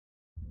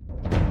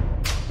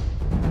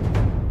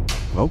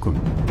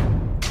Welcome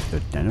to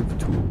Den of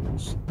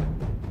Tools.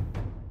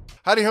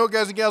 Howdy ho,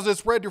 guys and gals,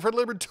 it's Red, your Fred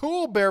Labor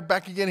Tool Bear,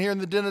 back again here in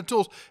the Den of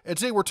Tools. And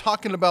today we're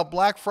talking about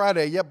Black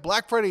Friday. Yep,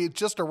 Black Friday is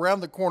just around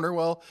the corner.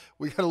 Well,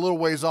 we got a little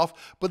ways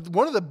off. But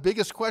one of the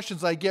biggest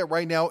questions I get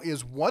right now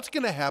is what's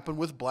going to happen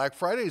with Black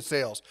Friday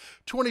sales?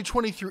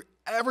 2020 threw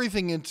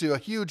everything into a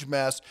huge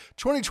mess.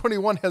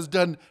 2021 has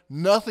done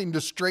nothing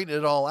to straighten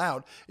it all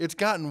out. It's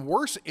gotten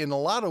worse in a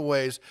lot of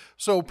ways.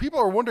 So people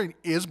are wondering,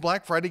 is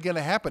Black Friday going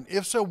to happen?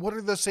 If so, what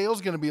are the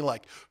sales going to be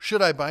like?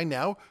 Should I buy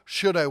now?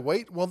 Should I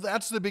wait? Well,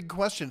 that's the big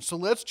question. So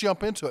let's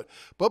jump into it.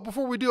 But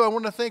before we do, I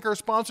want to thank our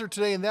sponsor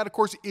today, and that, of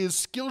course, is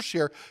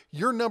Skillshare,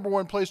 your number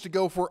one place to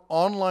go for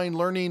online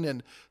learning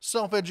and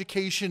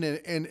self-education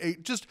and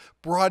just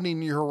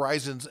broadening your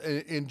horizons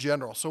in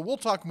general. So we'll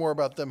talk more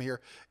about them here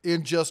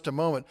in just a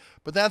moment.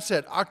 But that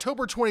said,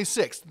 October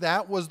 26th,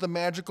 that was the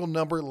magical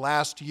number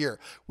last year.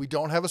 We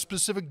don't have a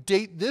specific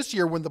date this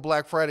year when the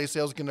Black Friday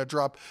sale is going to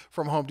drop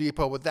from Home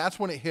Depot, but that's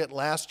when it hit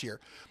last year.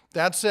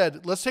 That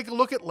said, let's take a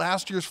look at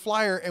last year's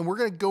flyer, and we're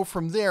going to go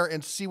from there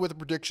and see what the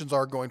predictions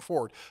are going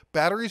forward.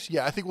 Batteries?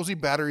 Yeah, I think we'll see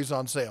batteries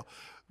on sale.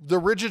 The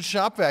rigid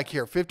shop vac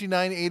here,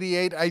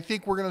 $59.88. I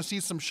think we're going to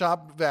see some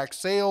shop vac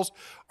sales.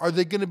 Are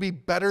they going to be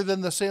better than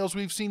the sales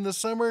we've seen this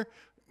summer?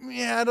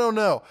 Yeah, I don't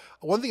know.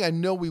 One thing I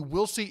know we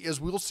will see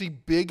is we'll see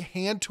big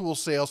hand tool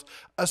sales,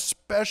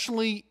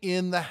 especially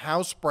in the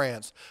house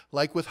brands,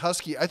 like with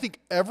Husky. I think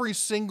every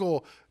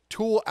single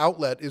tool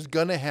outlet is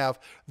going to have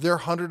their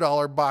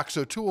 $100 box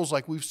of tools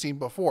like we've seen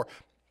before.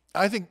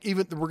 I think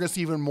even we're going to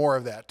see even more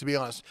of that, to be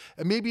honest,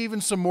 and maybe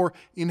even some more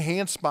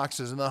enhanced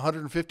boxes in the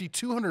 $150,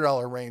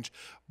 $200 range.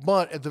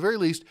 But at the very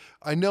least,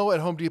 I know at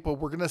Home Depot,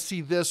 we're going to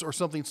see this or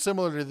something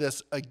similar to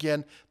this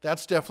again.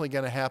 That's definitely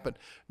going to happen.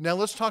 Now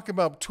let's talk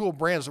about tool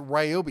brands.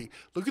 Ryobi.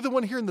 Look at the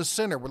one here in the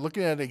center. We're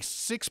looking at a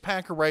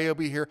 6-pack of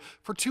Ryobi here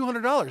for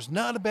 $200.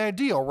 Not a bad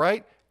deal,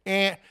 right?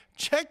 And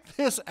check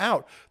this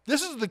out.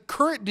 This is the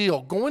current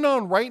deal going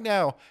on right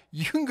now.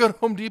 You can go to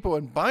Home Depot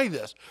and buy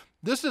this.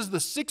 This is the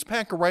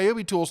 6-pack of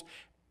Ryobi tools,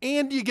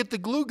 and you get the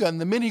glue gun,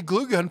 the mini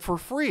glue gun, for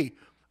free.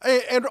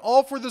 And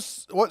all for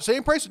this, what,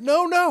 same price?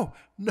 No,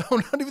 not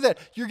even that.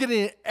 You're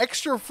getting an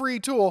extra free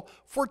tool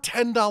for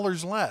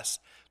 $10 less.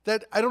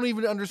 That I don't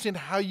even understand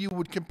how you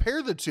would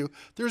compare the two.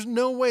 There's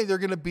no way they're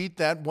going to beat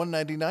that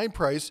 $199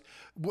 price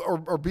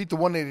or beat the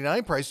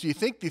 $189 price. Do you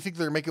think they're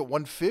going to make it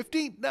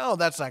 $150? No,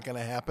 that's not going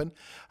to happen.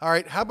 All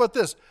right, how about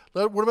this?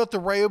 What about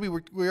the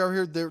Ryobi? We are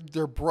here. They're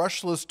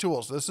brushless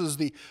tools. This is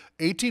the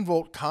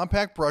 18-volt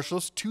compact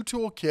brushless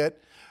 2-tool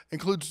kit.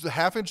 Includes the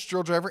 1/2-inch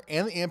drill driver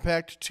and the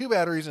impact, 2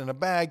 batteries, and a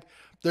bag.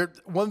 They're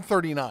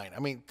 $139. I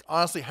mean,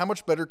 honestly, how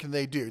much better can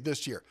they do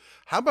this year?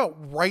 How about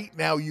right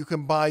now you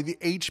can buy the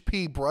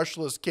HP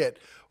brushless kit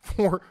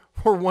for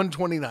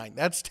 $129?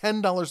 That's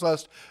 $10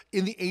 less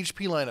in the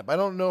HP lineup. I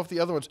don't know if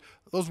the other ones,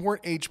 those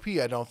weren't HP,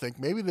 I don't think.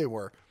 Maybe they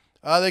were.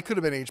 They could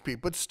have been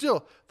HP. But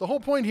still, the whole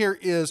point here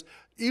is,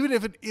 even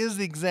if it is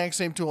the exact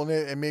same tool,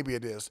 and maybe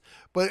it is,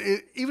 but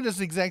even if it's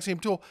the exact same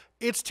tool,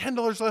 it's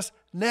 $10 less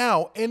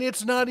now, and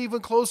it's not even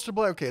close to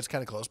Black. Okay, it's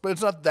kind of close, but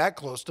it's not that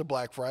close to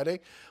Black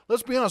Friday.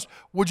 Let's be honest.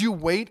 Would you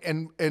wait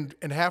and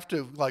have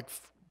to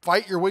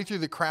fight your way through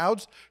the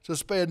crowds to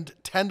spend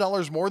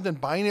 $10 more than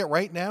buying it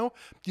right now?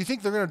 Do you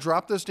think they're going to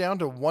drop this down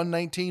to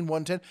 $119,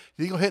 $110? Do you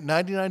think it'll hit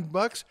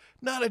 $99?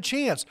 Not a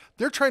chance.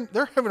 They're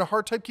having a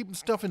hard time keeping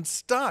stuff in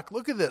stock.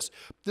 Look at this.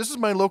 This is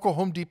my local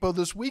Home Depot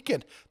this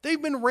weekend.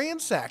 They've been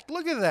ransacked.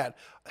 Look at that.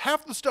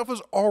 Half the stuff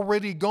is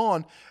already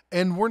gone,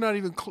 and we're not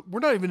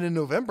even in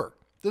November.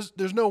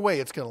 There's no way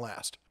it's going to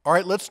last. All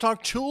right, let's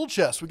talk tool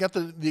chest. We got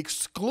the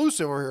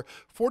exclusive over here,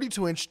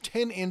 42-inch,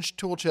 10-inch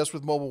tool chest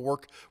with mobile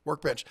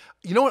workbench.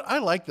 You know what? I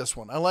like this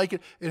one. I like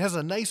it. It has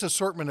a nice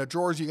assortment of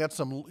drawers. You got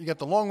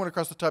the long one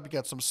across the top. You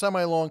got some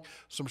semi-long,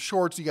 some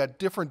shorts. You got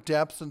different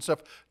depths and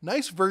stuff.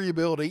 Nice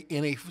variability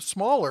in a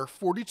smaller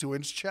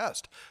 42-inch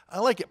chest. I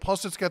like it.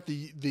 Plus, it's got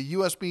the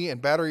USB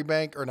and battery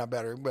bank, or not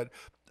battery, but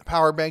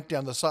power bank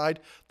down the side.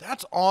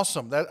 That's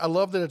awesome. I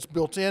love that it's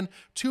built in.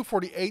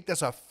 $248.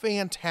 That's a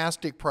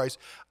fantastic price.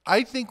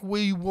 I think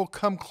we will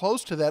come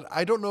close to that.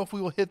 I don't know if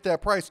we will hit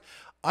that price.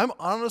 I'm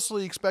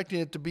honestly expecting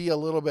it to be a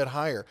little bit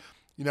higher.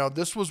 You know,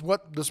 this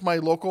is my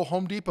local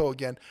Home Depot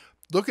again.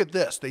 Look at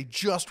this. They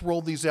just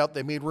rolled these out.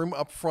 They made room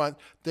up front.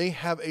 They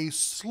have a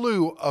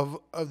slew of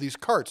these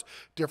carts,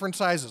 different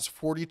sizes,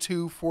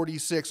 42,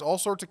 46, all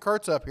sorts of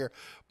carts up here.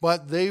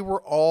 But they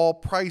were all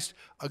priced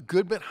a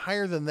good bit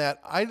higher than that.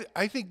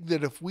 I think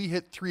that if we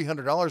hit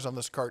 $300 on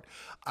this cart,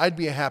 I'd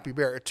be a happy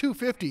bear. At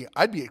 $250,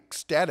 I'd be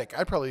ecstatic.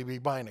 I'd probably be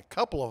buying a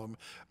couple of them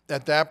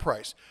at that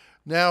price.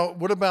 Now,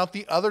 what about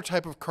the other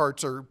type of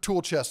carts or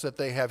tool chests that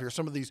they have here?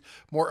 Some of these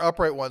more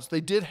upright ones. They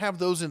did have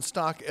those in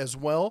stock as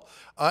well.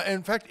 And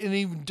in fact, in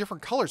even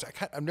different colors.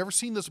 I've never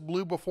seen this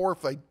blue before.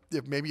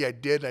 If maybe I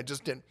did, I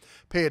just didn't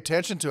pay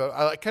attention to it.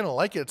 I kind of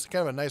like it. It's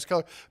kind of a nice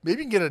color. Maybe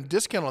you can get a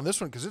discount on this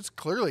one because it's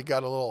clearly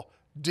got a little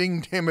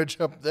ding damage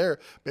up there.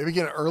 Maybe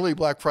get an early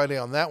Black Friday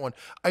on that one.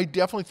 I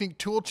definitely think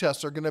tool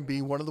chests are going to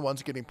be one of the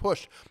ones getting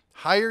pushed.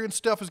 Higher end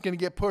stuff is going to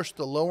get pushed.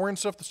 The lower end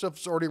stuff, the stuff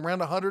that's already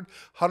around $100,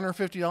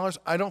 $150,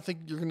 I don't think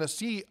you're going to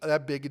see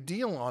that big a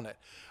deal on it.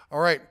 All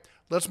right,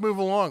 let's move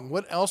along.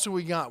 What else have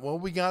we got? Well,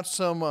 we got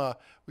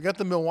we got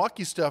the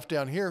Milwaukee stuff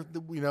down here.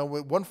 You know,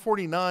 with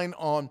 $149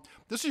 on,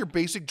 this is your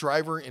basic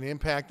driver and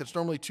impact. That's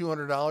normally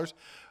 $200.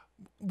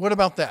 What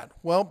about that?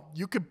 Well,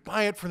 you could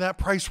buy it for that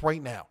price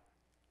right now.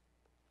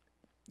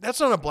 That's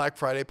not a Black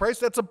Friday price.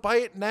 That's a buy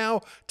it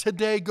now,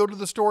 today, go to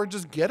the store and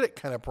just get it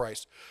kind of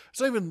price.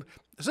 It's not even,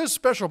 it says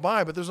special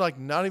buy, but there's like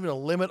not even a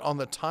limit on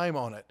the time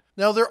on it.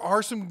 Now, there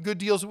are some good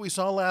deals that we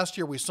saw last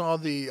year. We saw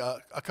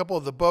a couple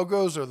of the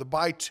BOGOs, or the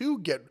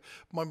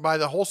buy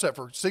the whole set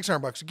for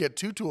 $600 to get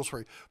 2 tools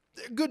free.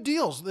 They're good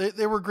deals.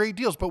 They were great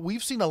deals, but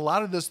we've seen a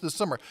lot of this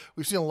summer.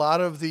 We've seen a lot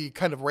of the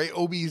kind of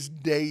Ryobi's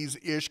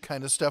days-ish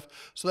kind of stuff.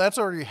 So that's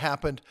already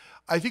happened.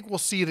 I think we'll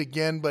see it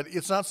again, but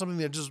it's not something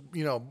that just,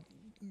 you know,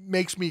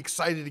 makes me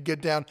excited to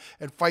get down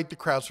and fight the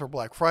crowds for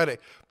Black Friday.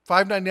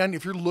 $5.99,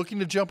 if you're looking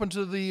to jump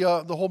into the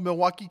whole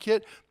Milwaukee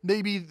kit,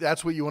 maybe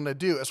that's what you want to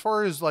do. As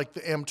far as like the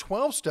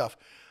M12 stuff,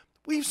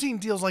 we've seen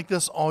deals like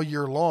this all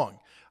year long.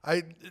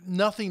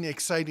 Nothing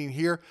exciting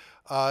here.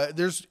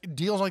 There's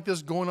deals like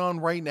this going on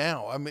right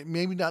now. I mean,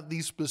 maybe not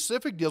these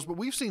specific deals, but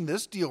we've seen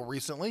this deal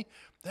recently.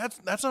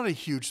 That's not a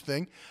huge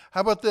thing.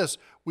 How about this?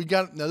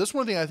 Now this is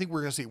one thing I think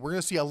we're going to see. We're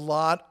going to see a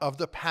lot of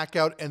the pack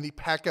out and the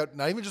pack out,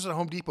 not even just at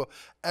Home Depot.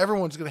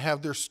 Everyone's going to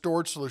have their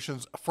storage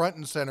solutions front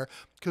and center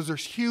because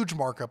there's huge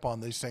markup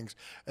on these things,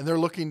 and they're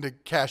looking to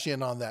cash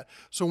in on that.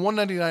 So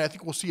 $199, I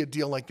think we'll see a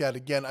deal like that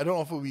again. I don't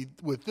know if it'll be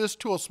with this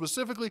tool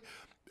specifically.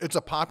 It's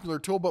a popular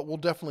tool, but we'll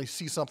definitely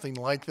see something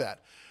like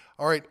that.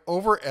 All right,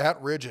 over at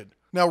Rigid.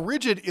 Now,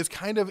 Rigid is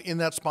kind of in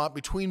that spot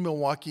between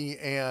Milwaukee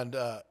and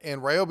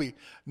Ryobi,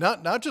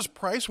 not just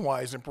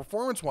price-wise and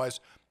performance-wise,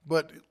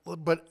 but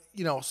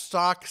you know,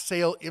 stock,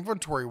 sale,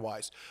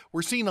 inventory-wise.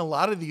 We're seeing a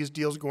lot of these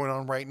deals going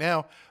on right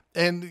now.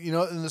 And, you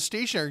know, in the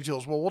stationary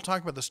tools, well, we'll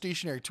talk about the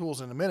stationary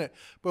tools in a minute,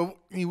 but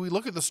when we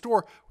look at the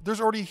store,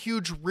 there's already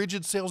huge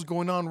Rigid sales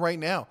going on right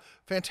now.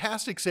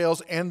 Fantastic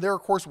sales, and they're,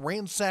 of course,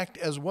 ransacked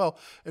as well.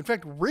 In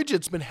fact,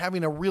 Rigid's been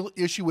having a real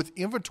issue with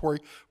inventory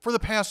for the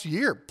past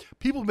year.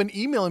 People have been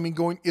emailing me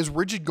going, is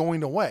Rigid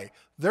going away?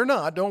 They're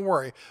not, don't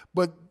worry.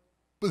 But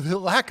the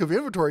lack of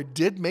inventory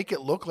did make it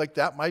look like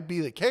that might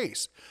be the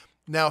case.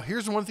 Now,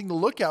 here's one thing to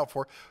look out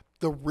for.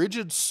 The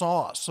Rigid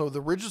saws. So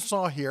the Rigid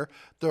saw here,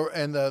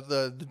 and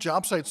the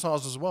job site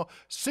saws as well,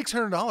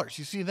 $600.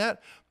 You see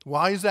that?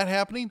 Why is that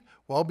happening?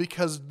 Well,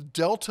 because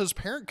Delta's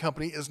parent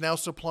company is now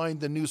supplying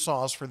the new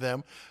saws for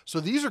them. So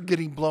these are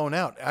getting blown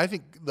out. I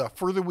think the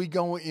further we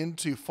go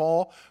into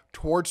fall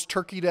towards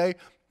Turkey Day,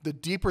 the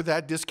deeper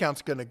that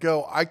discount's going to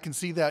go. I can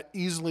see that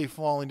easily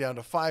falling down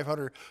to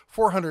 $500,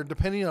 $400,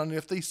 depending on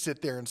if they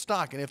sit there in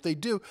stock. And if they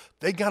do,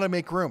 they got to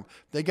make room.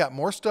 They got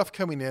more stuff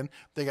coming in.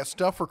 They got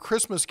stuff for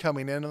Christmas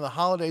coming in and the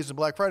holidays and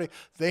Black Friday.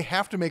 They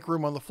have to make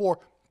room on the floor.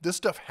 This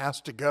stuff has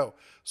to go.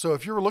 So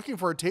if you're looking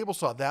for a table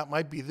saw, that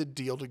might be the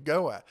deal to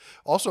go at.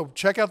 Also,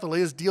 check out the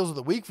latest Deals of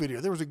the Week video.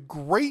 There was a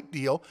great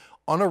deal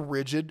on a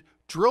Rigid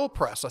drill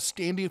press, a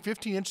standing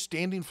 15-inch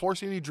standing floor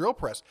standing drill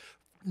press.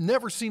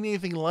 Never seen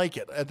anything like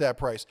it at that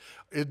price.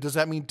 Does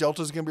that mean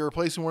Delta's going to be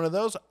replacing one of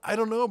those? I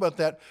don't know about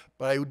that,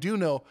 but I do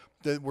know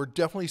that we're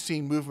definitely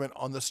seeing movement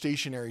on the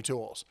stationary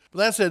tools. But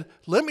that said,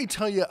 let me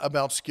tell you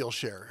about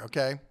Skillshare,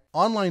 okay?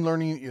 Online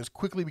learning is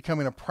quickly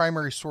becoming a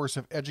primary source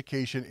of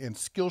education, and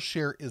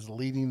Skillshare is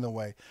leading the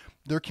way.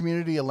 Their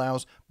community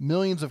allows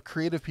millions of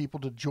creative people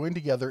to join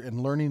together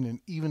in learning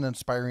and even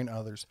inspiring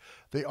others.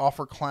 They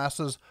offer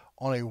classes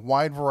on a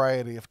wide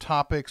variety of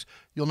topics.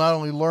 You'll not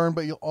only learn,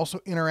 but you'll also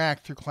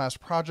interact through class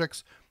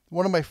projects.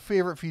 One of my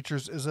favorite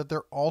features is that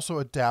they're also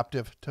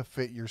adaptive to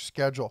fit your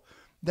schedule.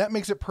 That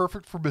makes it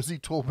perfect for busy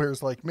tool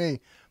bears like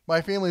me.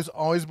 My family has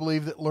always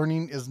believed that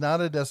learning is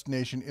not a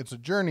destination, it's a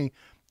journey,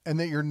 and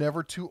that you're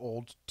never too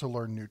old to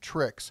learn new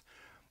tricks.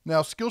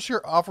 Now,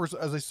 Skillshare offers,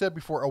 as I said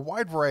before, a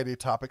wide variety of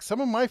topics.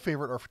 Some of my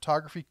favorite are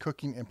photography,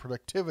 cooking, and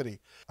productivity.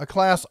 A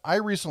class I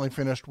recently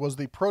finished was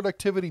the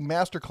Productivity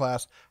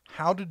Masterclass,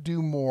 How to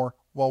Do More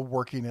While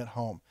Working at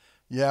Home.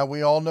 Yeah,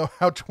 we all know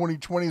how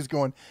 2020 is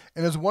going,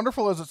 and as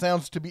wonderful as it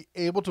sounds to be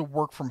able to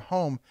work from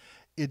home,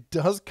 it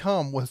does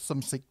come with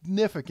some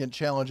significant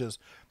challenges.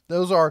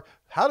 Those are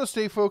how to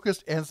stay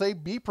focused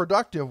and be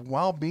productive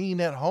while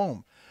being at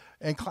home.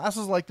 And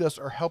classes like this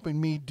are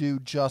helping me do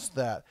just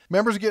that.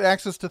 Members get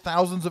access to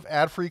thousands of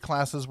ad-free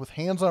classes with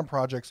hands-on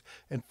projects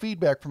and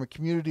feedback from a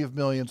community of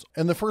millions.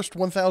 And the first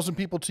 1,000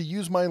 people to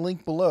use my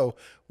link below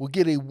will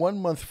get a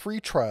 1-month free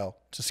trial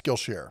to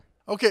Skillshare.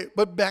 Okay,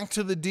 but back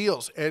to the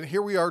deals. And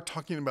here we are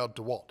talking about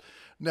DeWalt.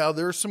 Now,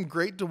 there's some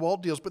great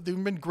DeWalt deals, but there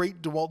have been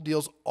great DeWalt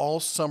deals all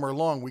summer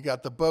long. We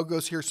got the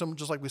BOGOs here, some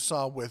just like we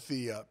saw with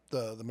the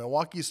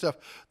Milwaukee stuff.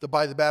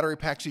 Buy the battery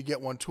packs, you get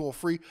one tool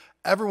free.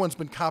 Everyone's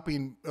been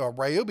copying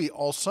Ryobi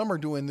all summer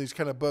doing these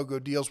kind of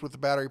BOGO deals with the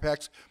battery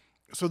packs.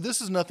 So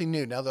this is nothing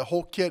new. Now, the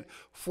whole kit,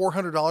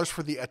 $400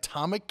 for the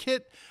Atomic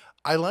kit.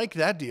 I like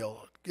that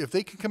deal. if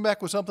they can come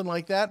back with something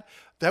like that,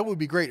 that would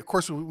be great. Of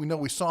course, we know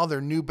we saw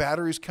their new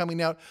batteries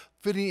coming out,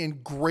 fitting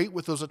in great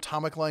with those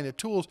Atomic line of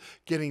tools,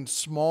 getting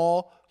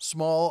small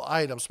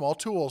items, small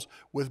tools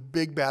with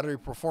big battery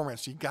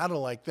performance. You got to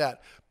like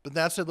that. But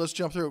that said, let's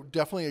jump through.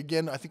 Definitely,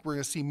 again, I think we're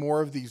going to see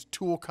more of these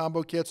tool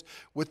combo kits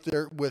with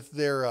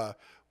their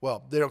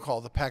well, they don't call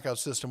it the pack-out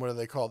system. What do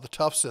they call it? The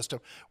tough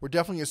system. We're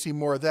definitely going to see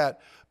more of that.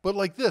 But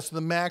like this,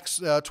 the Max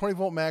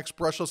 20-volt Max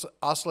brushless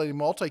oscillating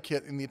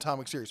multi-kit in the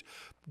Atomic series.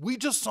 We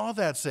just saw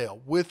that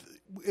sale.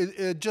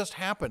 It just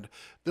happened.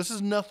 This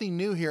is nothing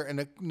new here.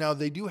 And now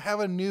they do have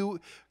a new,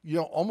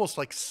 almost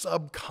like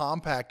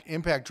subcompact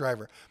impact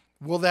driver.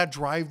 Will that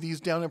drive these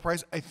down in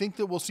price? I think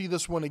that we'll see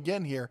this one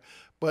again here,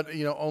 but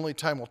only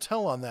time will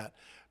tell on that.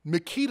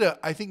 Makita,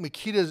 I think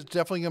Makita is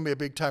definitely going to be a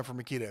big time for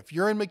Makita. If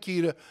you're in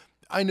Makita,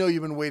 I know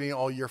you've been waiting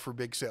all year for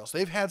big sales.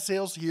 They've had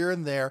sales here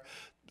and there,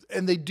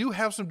 and they do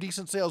have some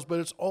decent sales, but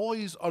it's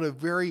always on a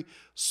very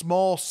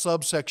small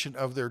subsection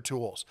of their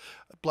tools.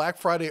 Black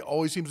Friday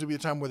always seems to be a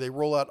time where they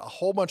roll out a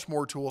whole bunch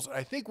more tools, and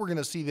I think we're going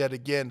to see that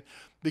again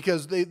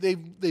because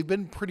they've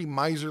been pretty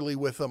miserly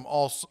with them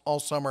all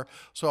summer.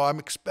 So I'm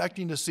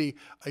expecting to see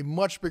a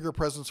much bigger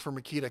presence for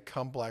Makita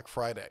come Black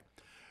Friday.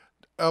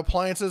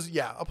 Appliances,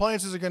 yeah,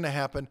 appliances are going to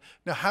happen.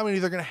 Now, how many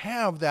they're going to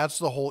have, that's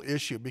the whole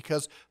issue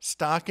because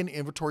stock and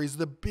inventory is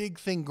the big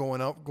thing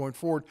going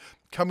forward,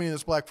 coming in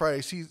this Black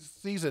Friday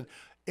season.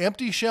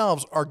 Empty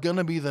shelves are going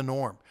to be the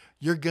norm.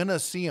 You're going to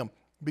see them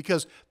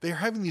because they're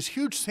having these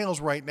huge sales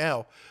right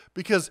now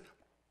because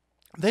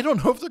they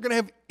don't know if they're going to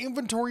have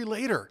inventory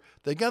later.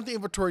 They got the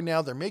inventory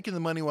now. They're making the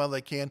money while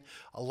they can.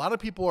 A lot of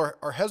people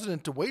are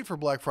hesitant to wait for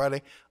Black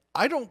Friday.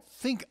 I don't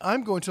think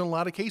I'm going to in a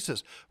lot of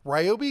cases.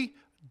 Ryobi,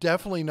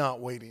 definitely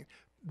not waiting.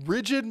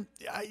 Rigid,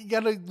 you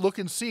got to look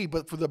and see.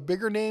 But for the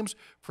bigger names,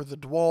 for the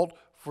DeWalt,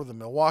 for the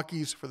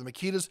Milwaukees, for the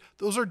Makitas,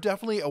 those are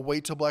definitely a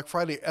wait till Black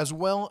Friday, as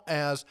well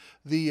as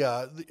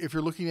if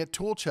you're looking at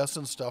tool chests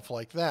and stuff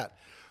like that.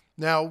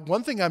 Now,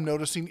 one thing I'm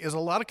noticing is a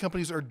lot of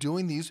companies are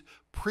doing these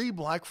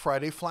pre-Black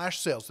Friday flash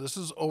sales. This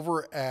is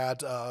over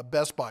at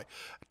Best Buy.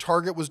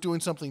 Target was doing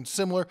something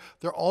similar.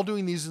 They're all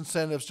doing these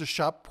incentives to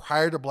shop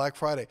prior to Black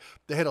Friday.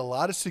 They had a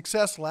lot of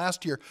success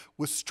last year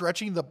with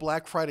stretching the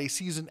Black Friday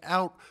season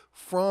out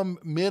from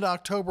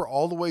mid-October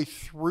all the way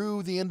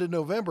through the end of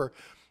November.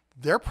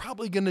 They're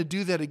probably going to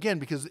do that again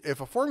because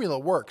if a formula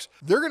works,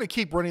 they're going to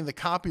keep running the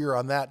copier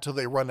on that till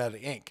they run out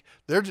of ink.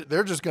 They're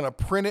just going to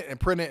print it and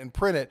print it and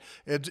print it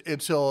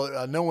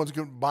until no one's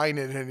buying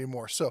it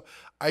anymore. So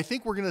I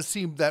think we're going to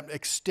see that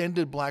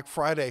extended Black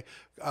Friday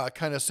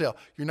kind of sale.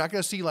 You're not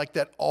going to see like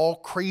that all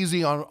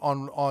crazy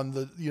on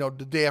the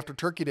the day after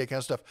Turkey Day kind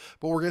of stuff,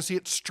 but we're going to see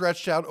it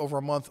stretched out over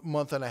a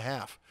month and a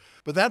half.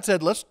 But that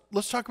said, let's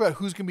talk about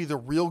who's going to be the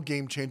real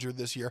game changer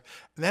this year,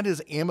 and that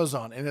is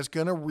Amazon. And it's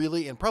going to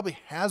really, and probably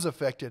has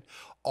affected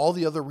all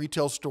the other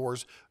retail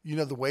stores,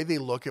 the way they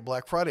look at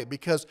Black Friday,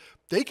 because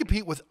they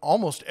compete with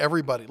almost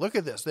everybody. Look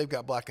at this. They've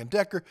got Black &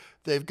 Decker.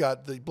 They've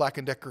got the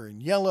Black & Decker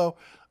in yellow.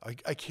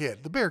 I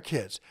kid, the Bear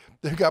Kids.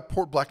 They've got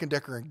Black &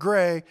 Decker in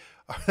gray.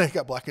 They've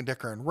got Black &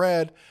 Decker in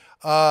red.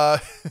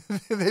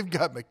 They've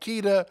got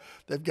Makita.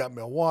 They've got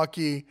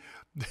Milwaukee.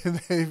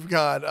 They've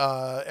got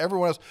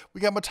everyone else.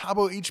 We got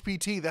Metabo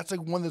HPT. That's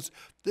like one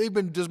they've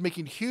been just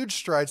making huge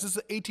strides. This is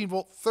an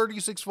 18-volt,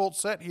 36-volt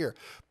set here.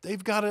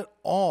 They've got it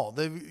all.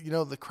 They've,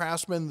 the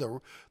Craftsman.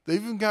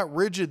 They've even got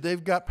Rigid.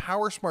 They've got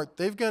PowerSmart.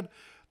 They've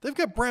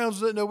got brands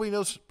that nobody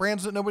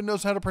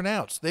knows how to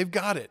pronounce. They've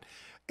got it,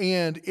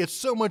 and it's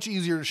so much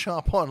easier to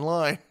shop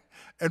online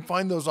and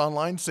find those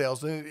online sales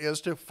than it is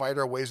to fight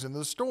our ways into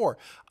the store.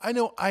 I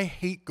know I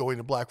hate going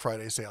to Black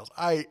Friday sales.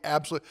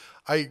 After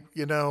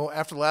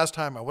last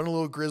time I went a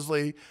little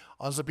grizzly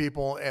on some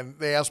people and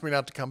they asked me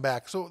not to come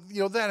back. So,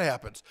 that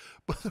happens.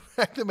 But the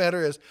fact of the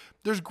matter is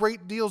there's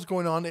great deals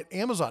going on at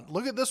Amazon.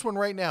 Look at this one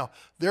right now.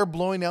 They're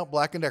blowing out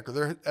Black &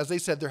 Decker. As they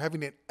said, they're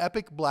having an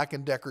epic Black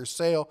 & Decker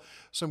sale.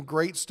 Some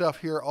great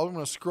stuff here. I'm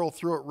going to scroll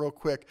through it real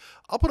quick.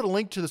 I'll put a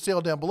link to the sale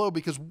down below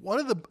because one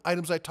of the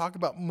items I talk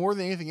about more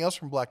than anything else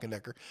from Black &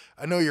 Decker,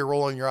 I know you're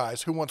rolling your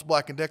eyes. Who wants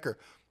Black & Decker?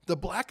 The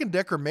Black &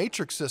 Decker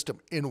Matrix system,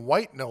 in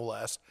white no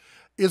less,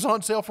 is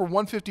on sale for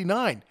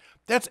 $159.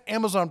 That's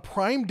Amazon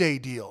Prime Day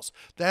deals.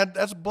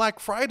 That's Black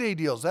Friday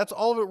deals. That's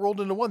all of it rolled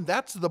into one.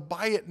 That's the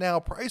buy it now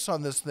price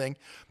on this thing.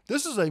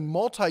 This is a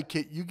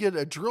multi-kit. You get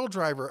a drill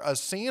driver, a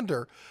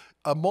sander,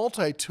 a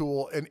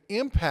multi-tool, an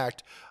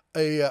impact,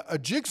 a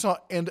jigsaw,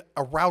 and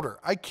a router.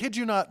 I kid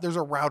you not, there's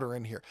a router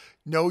in here.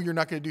 No, you're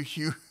not going to do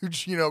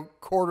huge,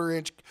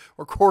 quarter-inch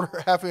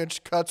or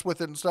half-inch cuts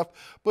with it and stuff,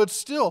 but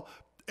still,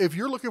 if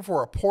you're looking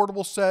for a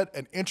portable set,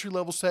 an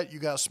entry-level set, you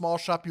got a small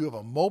shop, you have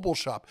a mobile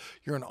shop,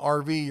 you're an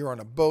RV, you're on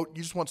a boat,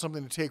 you just want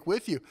something to take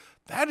with you,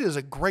 that is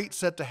a great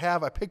set to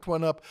have. I picked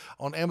one up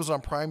on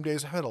Amazon Prime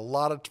Days. I had a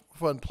lot of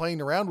fun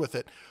playing around with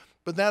it.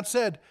 But that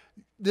said,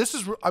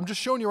 I'm just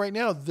showing you right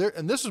now,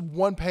 and this is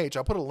one page.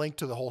 I'll put a link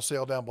to the whole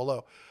sale down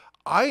below.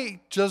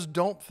 I just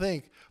don't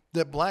think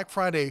that Black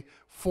Friday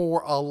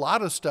for a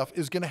lot of stuff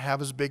is going to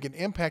have as big an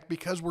impact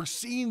because we're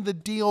seeing the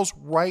deals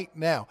right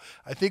now.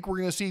 I think we're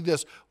going to see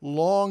this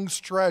long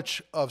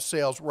stretch of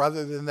sales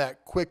rather than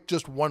that quick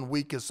just 1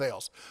 week of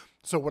sales.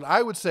 So what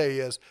I would say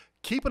is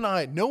keep an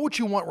eye, know what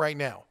you want right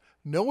now.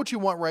 Know what you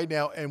want right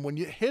now, and when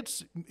it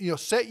hits,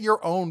 set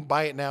your own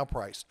buy it now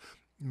price.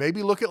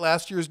 Maybe look at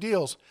last year's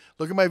deals.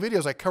 Look at my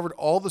videos. I covered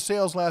all the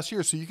sales last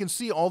year, so you can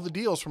see all the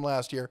deals from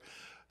last year.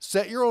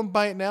 Set your own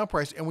buy it now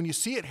price, and when you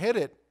see it hit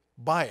it,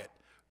 buy it.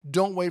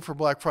 Don't wait for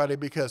Black Friday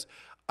because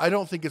I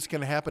don't think it's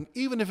going to happen.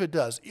 Even if it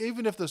does,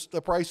 even if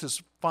the price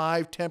is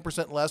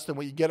 5-10% less than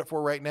what you get it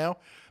for right now,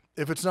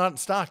 if it's not in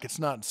stock, it's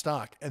not in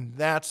stock. And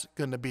that's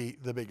going to be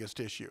the biggest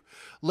issue.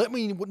 Let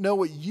me know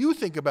what you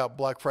think about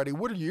Black Friday.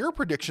 What are your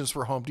predictions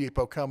for Home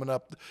Depot coming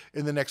up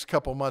in the next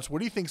couple months? What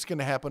do you think is going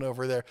to happen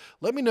over there?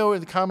 Let me know in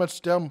the comments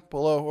down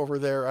below over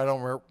there. I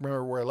don't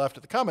remember where I left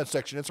it. The comments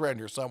section. It's around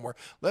here somewhere.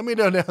 Let me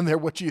know down there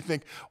what you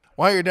think.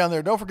 While you're down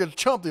there, don't forget to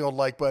chomp the old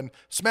like button.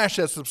 Smash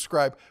that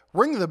subscribe.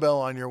 Ring the bell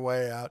on your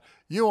way out.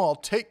 You all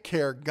take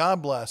care.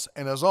 God bless.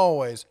 And as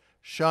always,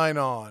 shine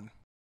on.